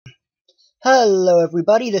Hello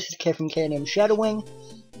everybody, this is K from K-Name Shadowwing,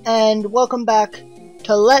 and welcome back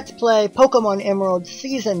to Let's Play Pokemon Emerald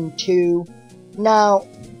Season 2. Now,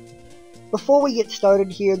 before we get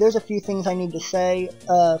started here, there's a few things I need to say.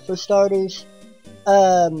 For starters,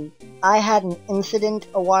 I had an incident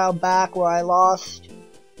a while back where I lost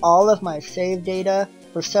all of my save data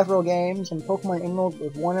for several games, and Pokemon Emerald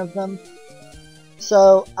was one of them.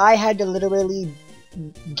 So, I had to literally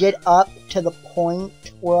get up to the point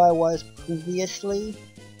where I was previously,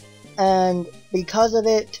 and because of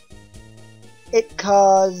it, it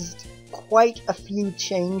caused quite a few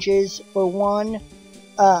changes. For one,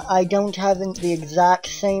 I don't have the exact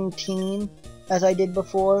same team as I did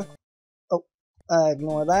before. Oh,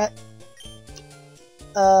 ignore that.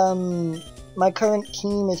 My current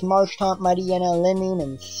team is Marshtomp, Mightyena, Limine,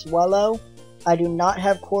 and Swellow. I do not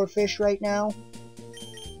have Corphish right now,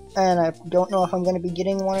 and I don't know if I'm going to be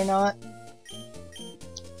getting one or not.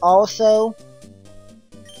 Also,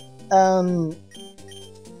 well,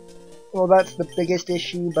 that's the biggest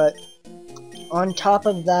issue, but on top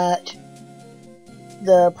of that,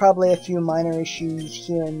 there are probably a few minor issues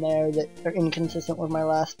here and there that are inconsistent with my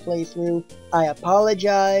last playthrough. I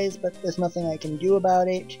apologize, but there's nothing I can do about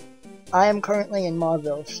it. I am currently in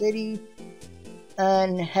Mauville City,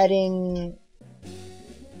 and heading... I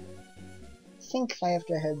think I have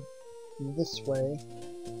to head this way.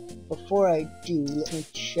 Before I do, let me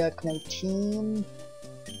check my team.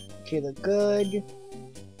 Okay, they're good.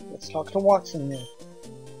 Let's talk to Watson here.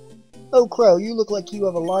 Oh, Crow, you look like you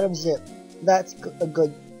have a lot of zip. That's a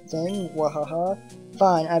good thing. Wahaha.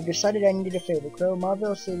 Fine, I've decided I needed a favor. Crow,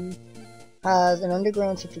 Mauville City has an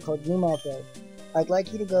underground sector called New Mauville. I'd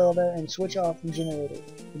like you to go there and switch off the generator.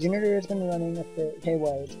 The generator has been running a bit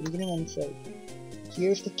haywire. It's been getting unsafe.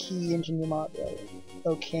 Here's the key into New Mauville.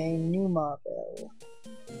 Okay, New Mauville.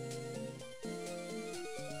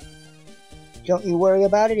 Don't you worry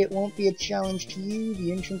about it, it won't be a challenge to you.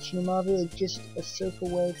 The entrance to New Mauville is just a circle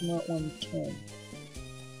away from Route 110.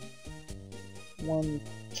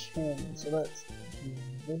 110, so that's...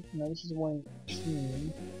 no, this is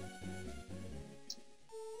 110.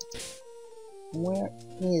 Where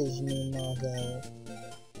is New Mauville?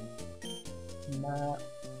 Map.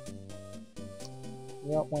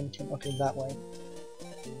 Route 110, okay, that way.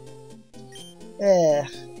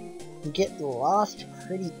 You get lost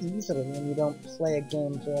pretty easily when you don't play a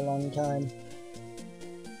game for a long time.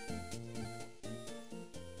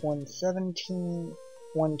 117,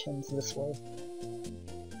 110's this way.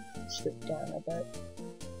 Straight down, I bet.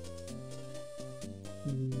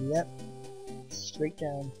 Yep, straight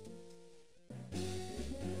down.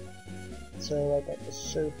 So I bet the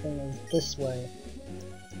surfing is this way.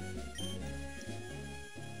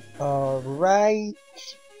 Alright.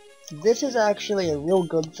 This is actually a real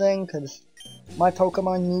good thing, because my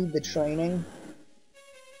Pokemon need the training.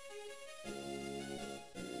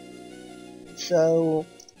 So,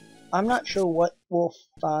 I'm not sure what we'll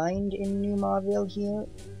find in New Mauville here,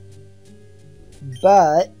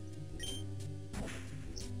 but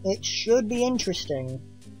it should be interesting.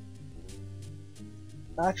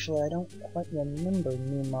 Actually, I don't quite remember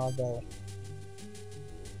New Mauville.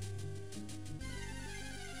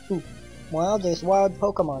 Ooh. Well, there's wild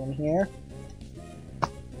Pokemon in here.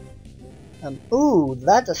 Ooh,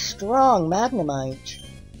 that's a strong Magnemite.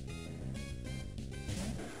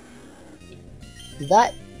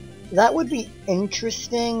 That would be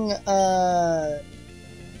interesting, an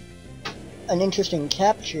interesting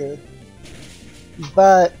capture,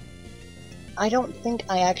 but I don't think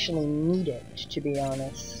I actually need it, to be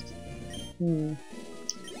honest. Or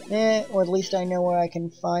at least I know where I can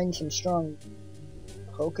find some strong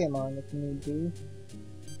Pokemon if need be.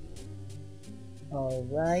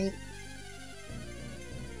 Alright.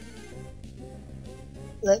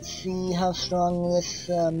 Let's see how strong this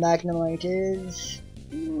Magnemite is.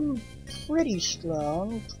 Pretty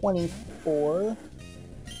strong. 24.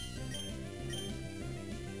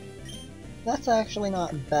 That's actually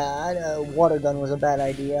not bad. Water gun was a bad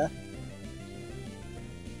idea.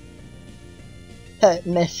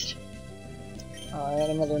 Missed. Alright,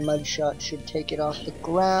 another mud shot should take it off the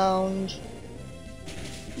ground.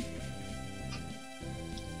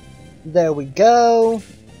 There we go.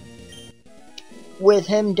 With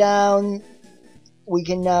him down, we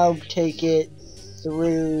can now take it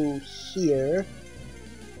through here.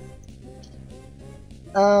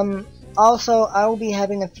 Also, I will be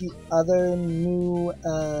having a few other new,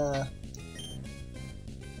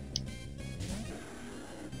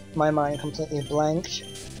 my mind completely blanked.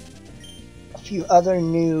 Few other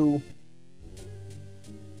new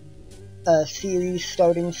series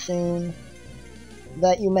starting soon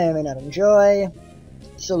that you may or may not enjoy.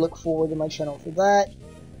 So look forward to my channel for that.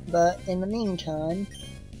 But in the meantime,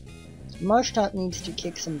 Marshtot needs to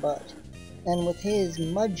kick some butt. And with his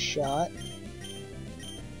mud shot,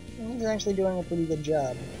 he's actually doing a pretty good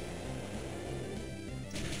job.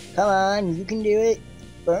 Come on, you can do it.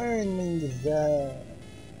 Burn these,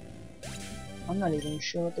 I'm not even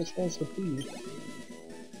sure what they're supposed to be.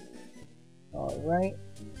 Alright.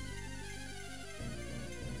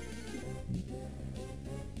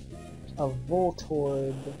 A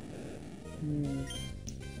Voltorb.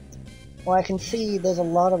 Well, I can see there's a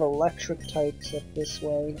lot of electric types up this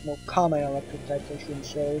way. Well, common electric types, I should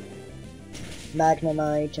say.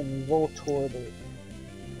 Magnemite and Voltorb.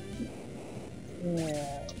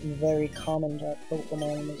 Yeah, very common type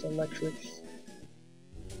Pokemon is electrics.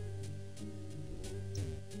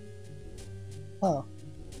 Huh.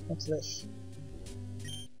 What's this?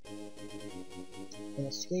 An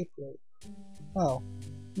escape rope. Oh.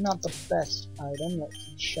 Not the best item.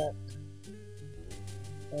 Let's check.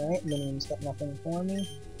 Alright, Minions got nothing for me.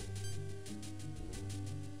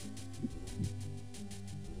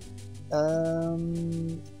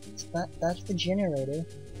 That's the generator,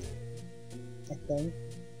 I think.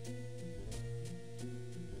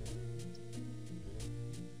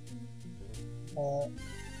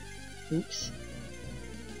 Oops.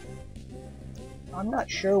 I'm not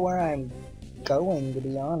sure where I'm going, to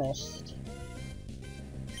be honest.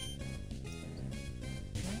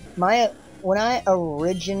 When I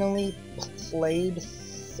originally played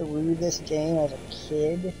through this game as a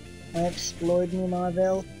kid, I explored New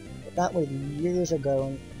Marvel, but that was years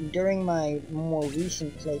ago, and during my more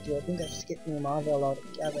recent playthrough, I think I skipped New Marvel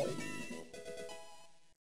altogether.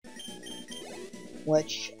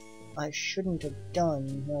 Which I shouldn't have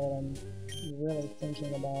done, now that I'm really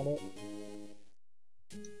thinking about it.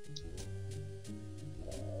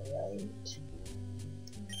 Alright.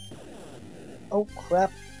 Oh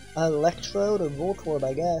crap. Electrode or Voltorb,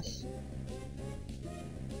 I guess.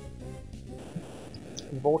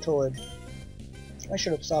 Voltorb. I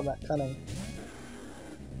should have saw that coming.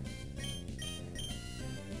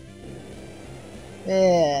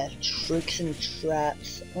 Yeah, tricks and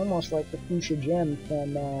traps. Almost like the Fuchsia Gem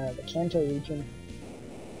from the Kanto region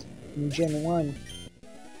in Gen 1.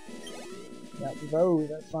 Yeah,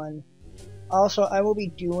 those are fun. Also, I will be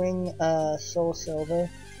doing Soul Silver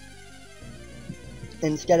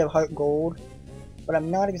instead of Heart Gold, but I'm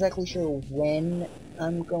not exactly sure when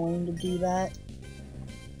I'm going to do that.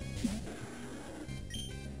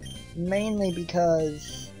 Mainly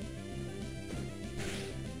because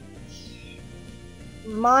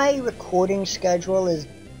my recording schedule is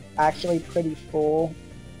actually pretty full,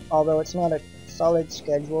 although it's not a solid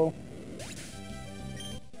schedule.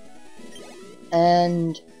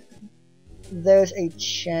 And there's a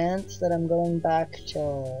chance that I'm going back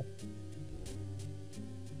to...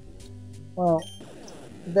 Well,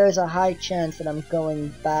 there's a high chance that I'm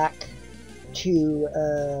going back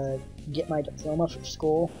to get my diploma for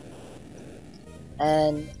school.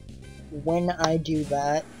 And when I do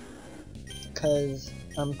that, because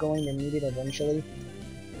I'm going to need it eventually,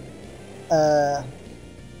 I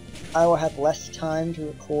will have less time to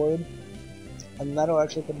record, and that'll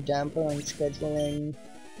actually put a damper on scheduling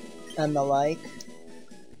and the like.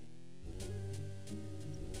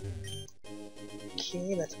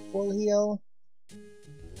 Okay, that's full heal.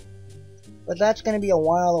 But that's going to be a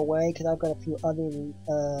while away because I've got a few other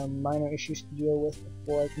minor issues to deal with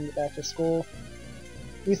before I can get back to school.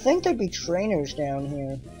 You'd think there'd be trainers down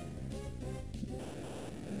here.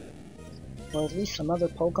 Or at least some other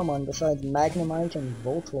Pokemon besides Magnemite and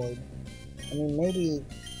Voltorb. I mean, maybe...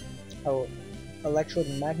 Oh, Electrode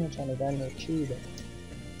and Magneton are down here too, but...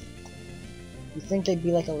 You think they'd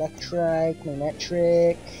be like Electric,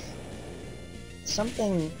 Manectric...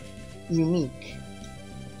 Something unique.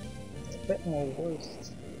 A bit more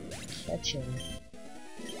worth catching.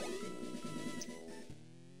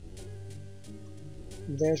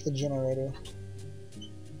 There's the generator.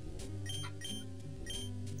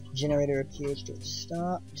 Generator appears to have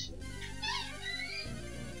stopped.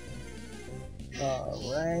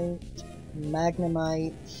 Alright.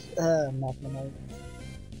 Magnemite. Magnemite.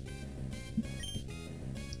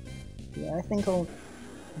 Yeah, I think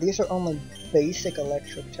these are only basic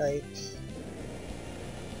electric types.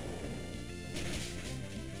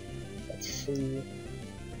 Let's see.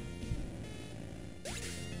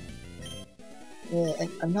 Yeah, and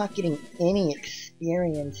I'm not getting any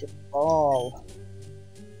experience at all.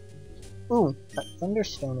 Ooh, that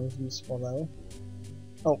Thunderstone is useful though.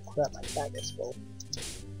 Oh crap, my bag is full.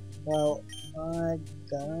 Well, I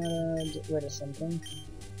gotta get rid of something.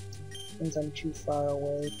 Since I'm too far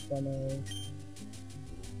away from a...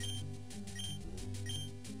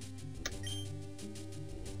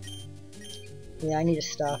 Yeah, I need to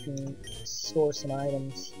stop and store some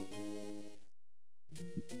items.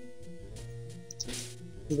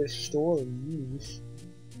 Either store or use.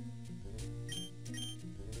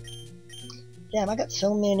 Damn, I got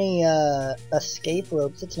so many escape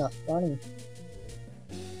ropes, it's not funny.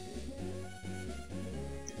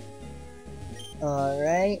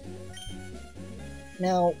 Alright.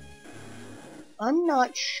 Now, I'm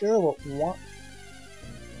not sure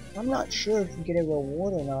I'm not sure if you get a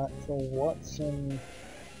reward or not for Watson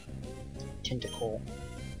Tentacle.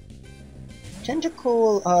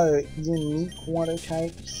 Tentacle are unique water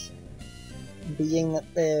types, being that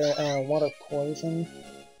they're water poison,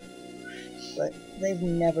 but they've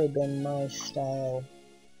never been my style.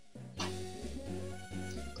 I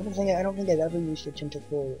don't think I've ever used a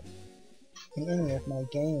tentacle in any of my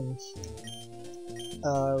games.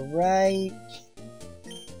 Alright.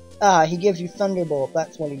 Ah, he gives you Thunderbolt,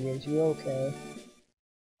 that's what he gives you, okay.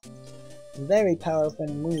 Very powerful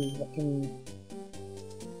move that can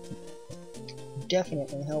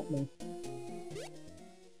definitely help me.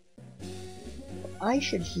 I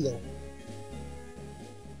should heal.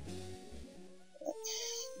 Let's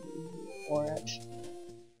see for it.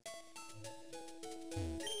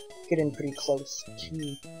 Getting pretty close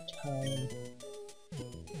to time.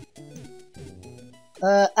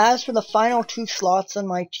 As for the final 2 slots on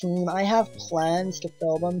my team, I have plans to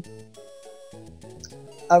fill them.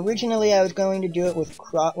 Originally, I was going to do it with a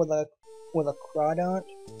Crawdont,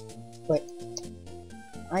 but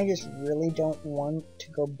I just really don't want to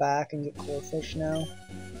go back and get Corefish now.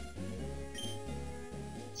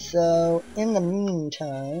 So, in the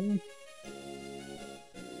meantime,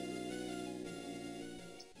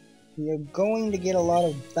 you're going to get a lot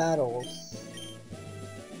of battles.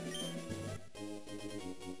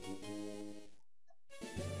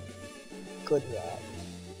 Good rod.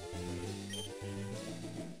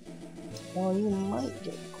 Well, you might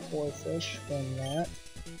get Corefish from that.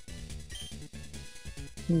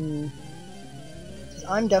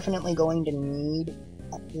 I'm definitely going to need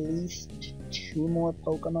at least 2 more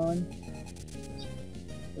Pokemon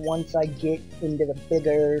once I get into the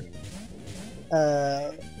bigger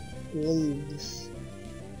leagues.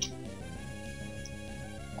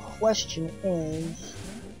 Question is,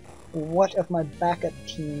 what of my backup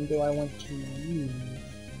team do I want to use?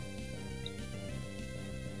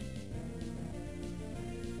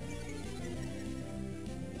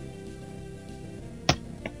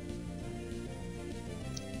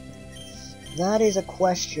 That is a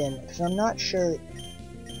question, because I'm not sure.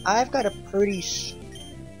 I've got a pretty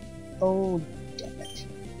oh, damn it.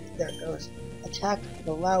 There it goes. Attack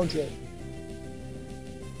the Loudred.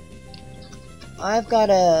 I've got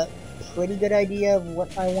a pretty good idea of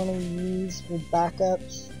what I want to use for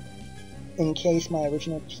backups in case my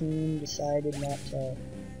original team decided not to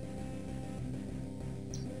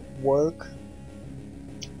work.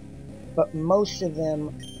 But most of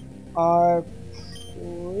them are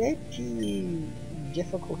pretty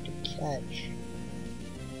difficult to catch.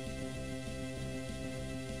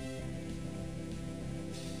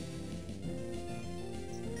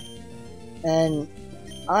 And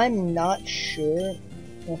I'm not sure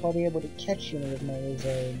if I'll be able to catch any of my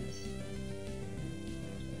reserves.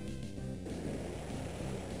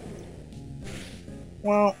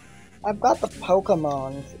 Well, I've got the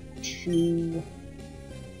Pokemon for 2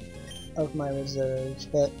 of my reserves,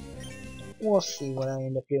 but we'll see what I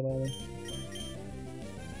end up doing.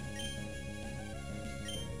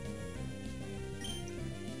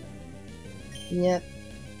 Yep,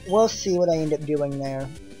 we'll see what I end up doing there.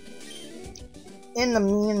 In the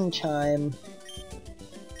meantime,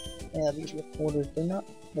 yeah, these reporters,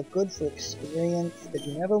 they're good for experience, but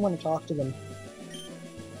you never want to talk to them.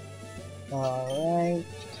 Alright,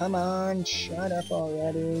 come on, shut up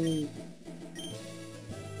already.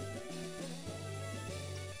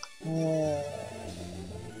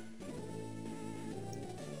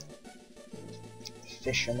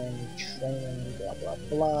 Fisherman training, blah blah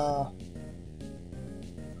blah.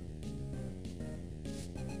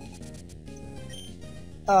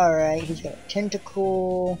 Alright, he's got a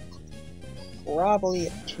tentacle, probably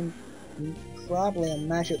a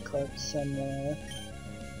Magikarp somewhere.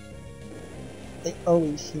 They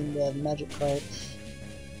always seem to have Magikarps.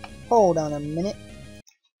 Hold on a minute.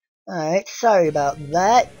 Alright, sorry about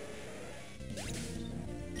that.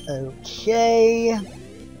 Okay.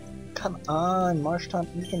 Come on, Marshtomp,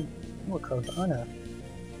 you can do a Carvana.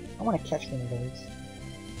 I want to catch one of those.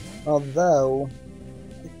 Although,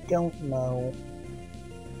 I don't know.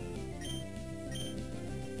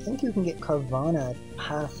 I think you can get Carvana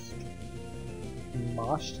past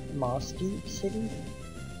Moss Deep City?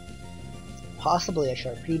 Possibly a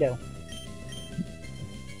Sharpedo.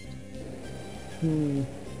 And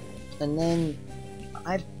then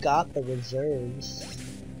I've got the reserves.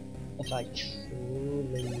 If I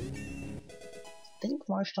truly think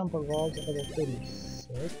Marsh Tomp evolves at level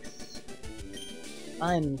 36.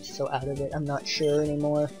 I'm so out of it, I'm not sure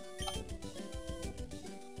anymore.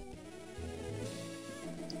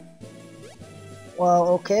 Well,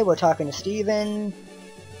 okay, we're talking to Steven.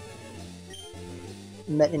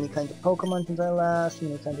 Met any kinds of Pokemon since I last.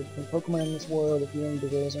 Many kinds of different Pokemon in this world. If you want to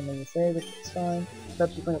raise only your favorites, it's fine.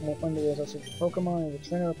 Perhaps you find it more fun to raise all sorts of Pokemon. As a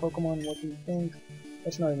trainer of Pokemon, what do you think?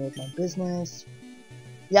 That's not even my business.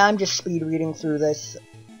 Yeah, I'm just speed reading through this.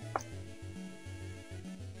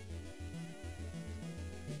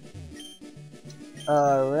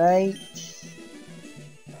 Alright.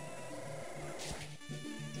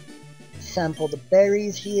 Sample the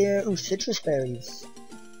berries here. Ooh, citrus berries.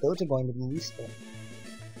 Those are going to be useful.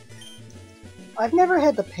 I've never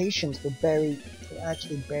had the patience for berry, I guess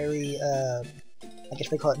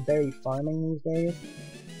they call it berry farming these days.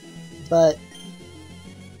 But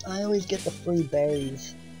I always get the free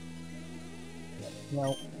berries.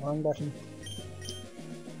 No, wrong button.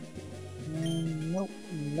 Nope,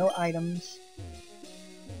 no items.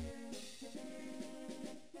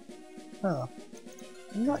 Huh.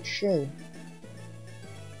 I'm not sure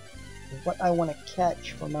what I want to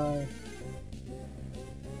catch for my...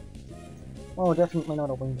 Oh, definitely not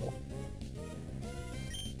a Wingull.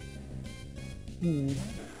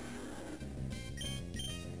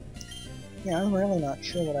 Yeah, I'm really not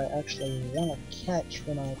sure what I actually want to catch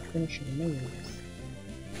for my finishing moves.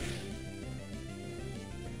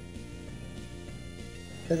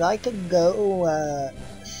 Because I could go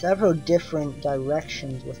several different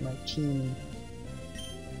directions with my team.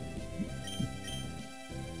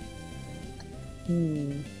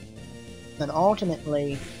 And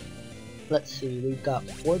ultimately, let's see, we've got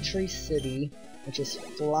Fortress City, which is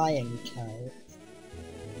flying type.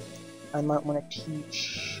 I might want to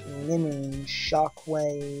teach Lemon,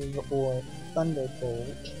 Shockwave, or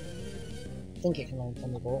Thunderbolt. I think it can learn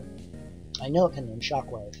Thunderbolt. I know it can learn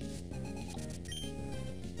Shockwave.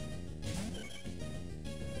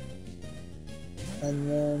 And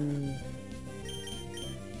then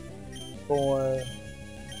for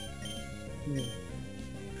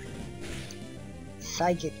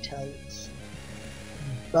Psychic types,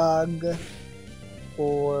 Bug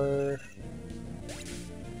or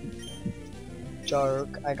Dark.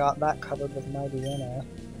 I got that covered with Mightyena.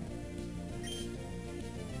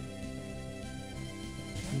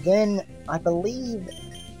 Then I believe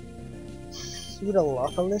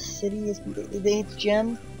Pseudolopolis City is the 8th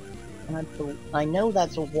gem, and I know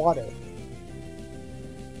that's a water.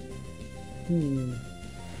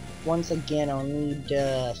 Once again, I'll need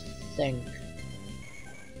to think.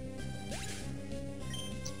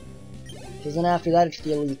 Because then after that, it's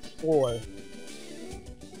the Elite Four.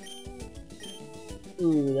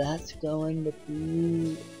 Ooh, that's going to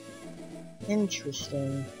be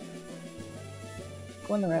interesting.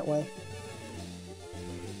 Going the right way.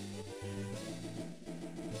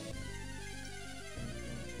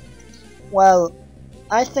 Well,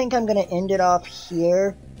 I think I'm gonna end it off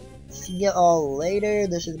here. See ya all later.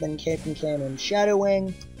 This has been Captain Cameron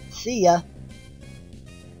Shadowwing. See ya.